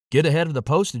Get ahead of the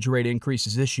postage rate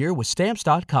increases this year with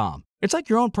Stamps.com. It's like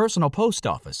your own personal post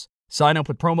office. Sign up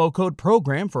with promo code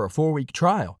PROGRAM for a 4-week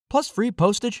trial, plus free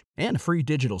postage and a free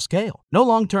digital scale. No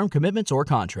long-term commitments or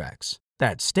contracts.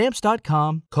 That's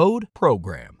Stamps.com, code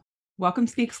PROGRAM. Welcome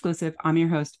to The Exclusive. I'm your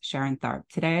host, Sharon Tharp.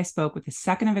 Today I spoke with the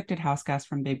second evicted house guest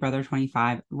from Big Brother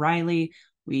 25, Reilly.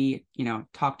 We,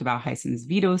 talked about Hisam's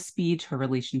veto speech, her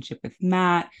relationship with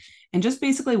Matt, and just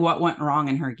basically what went wrong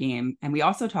in her game. And we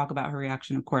also talk about her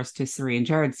reaction, of course, to Cirie and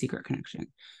Jared's secret connection.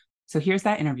 So here's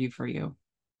that interview for you.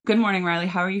 Good morning, Reilly.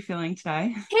 How are you feeling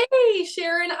today? Hey,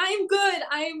 Sharon. I'm good.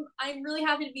 I'm really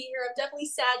happy to be here. I'm definitely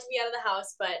sad to be out of the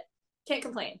house, but can't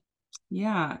complain.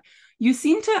 Yeah. You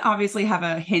seem to obviously have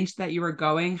a hint that you were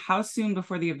going. How soon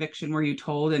before the eviction were you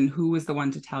told, and who was the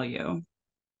one to tell you?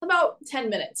 About 10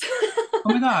 minutes.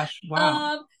 Oh my gosh.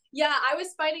 Wow. Yeah, I was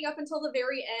fighting up until the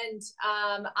very end.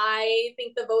 I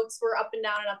think the votes were up and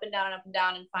down and up and down and up and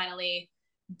down and finally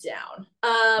down.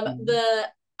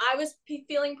 I was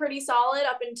feeling pretty solid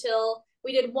up until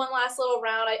we did one last little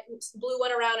round. Blue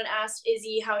went around and asked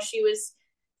Izzy how she was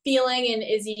feeling, and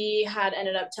Izzy had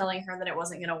ended up telling her that it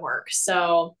wasn't going to work.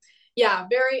 So yeah,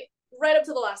 right up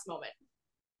to the last moment.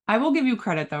 I will give you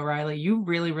credit though, Reilly. You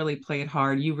really, really played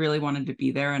hard. You really wanted to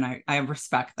be there, and I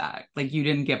respect that. Like, you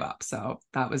didn't give up. So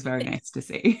that was very nice to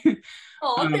see.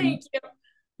 Oh, thank you.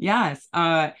 Yes.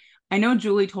 I know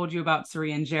Julie told you about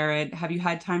Cirie and Jared. Have you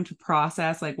had time to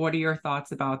process? Like, what are your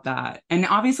thoughts about that? And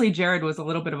obviously Jared was a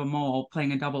little bit of a mole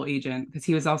playing a double agent because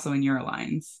he was also in your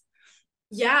alliance.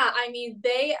 Yeah, I mean,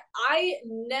 I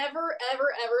never,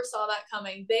 ever saw that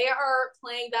coming. They are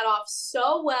playing that off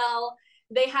so well.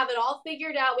 They have it all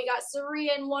figured out. We got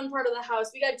Cirie in one part of the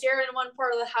house. We got Jared in one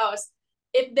part of the house.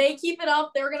 If they keep it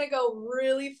up, they're going to go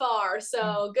really far.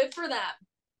 So good for them.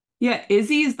 Yeah,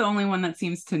 Izzy is the only one that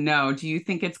seems to know. Do you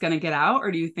think it's going to get out,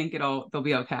 or do you think they'll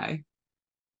be okay?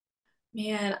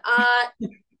 Man,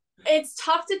 it's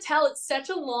tough to tell. It's such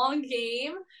a long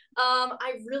game.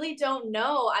 I really don't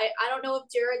know. I don't know if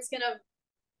Jared's gonna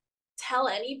tell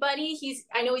anybody.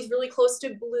 I know he's really close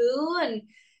to Blue, and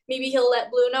maybe he'll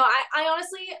let Blue know. I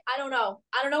honestly, I don't know.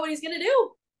 I don't know what he's gonna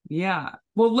do. Yeah.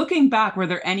 Well, looking back, were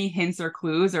there any hints or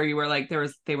clues, or you were like,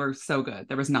 they were so good,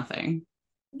 there was nothing?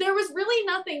 There was really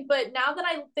nothing, but now that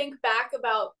I think back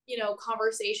about,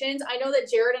 conversations, I know that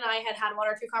Jared and I had one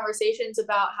or two conversations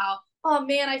about how, oh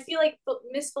man, I feel like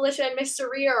Miss Felicia and Miss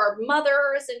Cirie are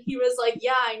mothers. And he was like,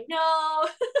 yeah, I know.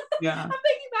 Yeah. I'm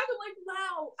thinking back, I'm like,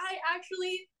 wow, I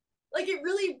actually, like, it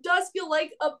really does feel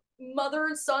like a mother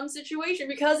and son situation,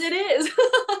 because it is.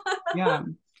 Yeah.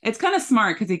 It's kind of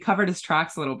smart because he covered his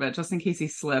tracks a little bit just in case he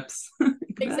slips.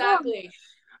 Exactly.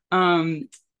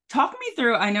 Talk me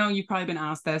through, I know you've probably been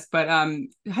asked this, but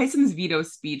Hisam's veto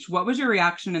speech, what was your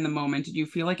reaction in the moment? Did you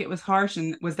feel like it was harsh?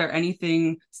 And was there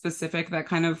anything specific that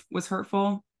kind of was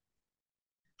hurtful?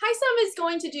 Hisam is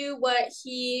going to do what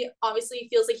he obviously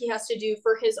feels like he has to do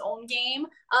for his own game.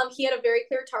 He had a very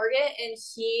clear target, and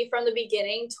he, from the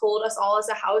beginning, told us all as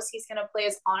a house he's going to play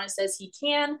as honest as he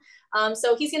can.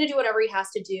 So he's going to do whatever he has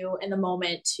to do in the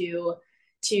moment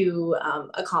to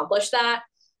accomplish that.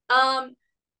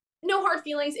 No hard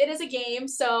feelings. It is a game.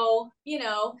 So,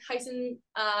 Hisam,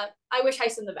 I wish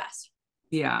Hisam the best.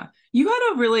 Yeah. You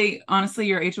had honestly,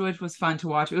 your HOH was fun to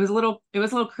watch. It was a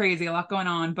little crazy, a lot going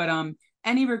on, but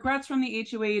any regrets from the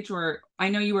HOH? Or I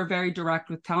know you were very direct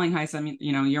with telling Hisam,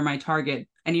 you're my target.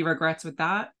 Any regrets with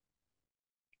that?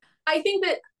 I think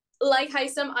that, like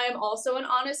Hisam, I am also an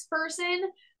honest person.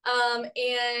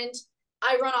 And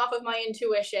I run off of my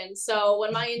intuition. So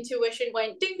when my intuition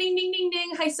went ding, ding, ding, ding,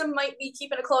 ding, Hisam might be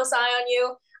keeping a close eye on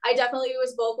you, I definitely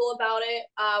was vocal about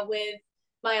it with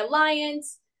my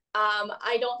alliance.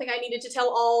 I don't think I needed to tell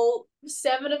all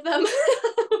 7 of them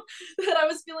that I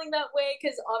was feeling that way,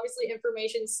 because obviously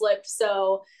information slipped.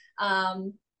 So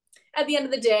at the end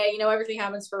of the day, everything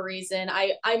happens for a reason.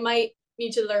 I might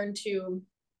need to learn to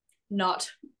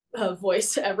not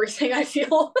voice everything I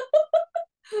feel.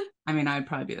 I mean, I'd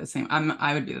probably be the same.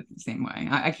 I would be the same way.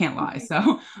 I can't lie.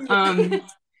 So,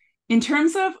 in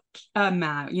terms of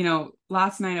Matt,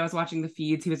 last night I was watching the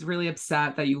feeds. He was really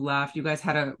upset that you left. You guys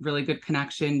had a really good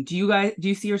connection. Do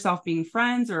you see yourself being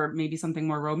friends, or maybe something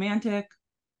more romantic?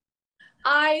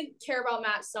 I care about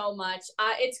Matt so much.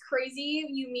 It's crazy.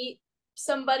 You meet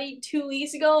somebody 2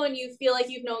 weeks ago and you feel like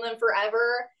you've known them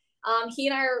forever. He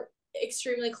and I are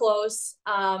extremely close.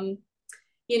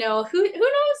 Who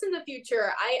knows in the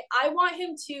future? I want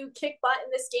him to kick butt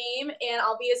in this game, and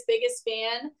I'll be his biggest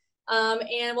fan.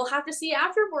 And we'll have to see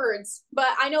afterwards. But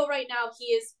I know right now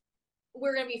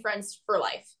we're gonna be friends for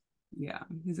life. Yeah,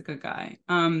 he's a good guy.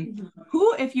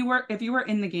 Who, if you were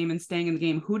in the game and staying in the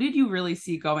game, who did you really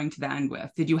see going to the end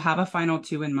with? Did you have a final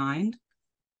two in mind?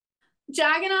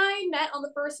 Jag and I met on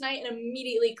the first night and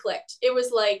immediately clicked. It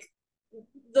was like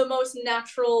the most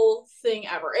natural thing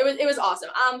ever. It was awesome.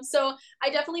 So I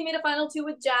definitely made a final two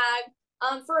with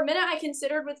Jag. For a minute I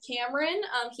considered with Cameron.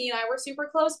 He and I were super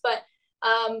close, but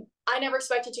I never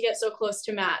expected to get so close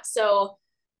to Matt. So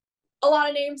a lot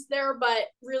of names there, but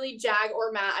really Jag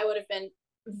or Matt, I would have been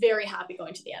very happy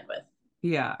going to the end with.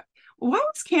 Yeah. Why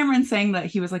was Cameron saying that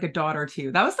he was like a daughter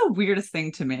too? That was the weirdest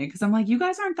thing to me because I'm like, you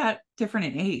guys aren't that different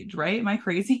in age, right? Am I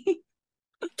crazy?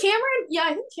 Cameron, yeah,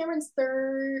 I think Cameron's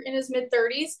third in his mid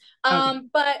 30s. Okay.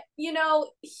 But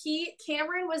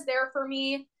Cameron was there for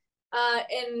me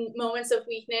in moments of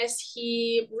weakness.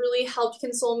 He really helped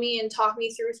console me and talk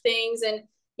me through things. And,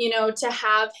 to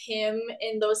have him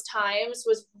in those times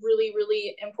was really,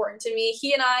 really important to me.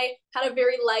 He and I had a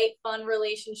very light, fun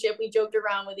relationship. We joked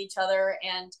around with each other,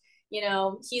 and,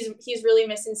 he's really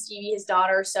missing Stevie, his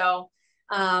daughter. So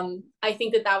I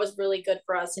think that was really good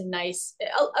for us and nice,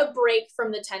 a break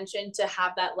from the tension to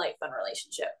have that light, fun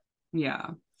relationship.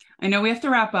 Yeah. I know we have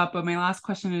to wrap up, but my last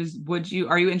question is,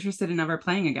 are you interested in ever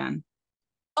playing again?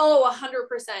 Oh,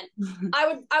 100%.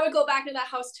 I would go back to that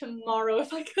house tomorrow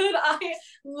if I could. I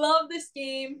love this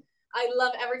game. I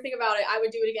love everything about it. I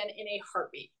would do it again in a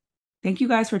heartbeat. Thank you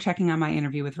guys for checking out my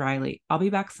interview with Reilly. I'll be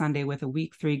back Sunday with a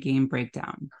week 3 game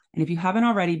breakdown. And if you haven't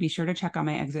already, be sure to check out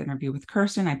my exit interview with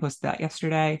Kirsten. I posted that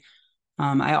yesterday.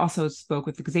 I also spoke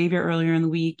with Xavier earlier in the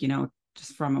week,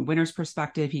 just from a winner's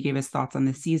perspective. He gave his thoughts on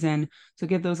this season. So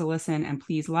give those a listen, and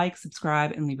please like,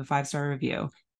 subscribe, and leave a 5-star review.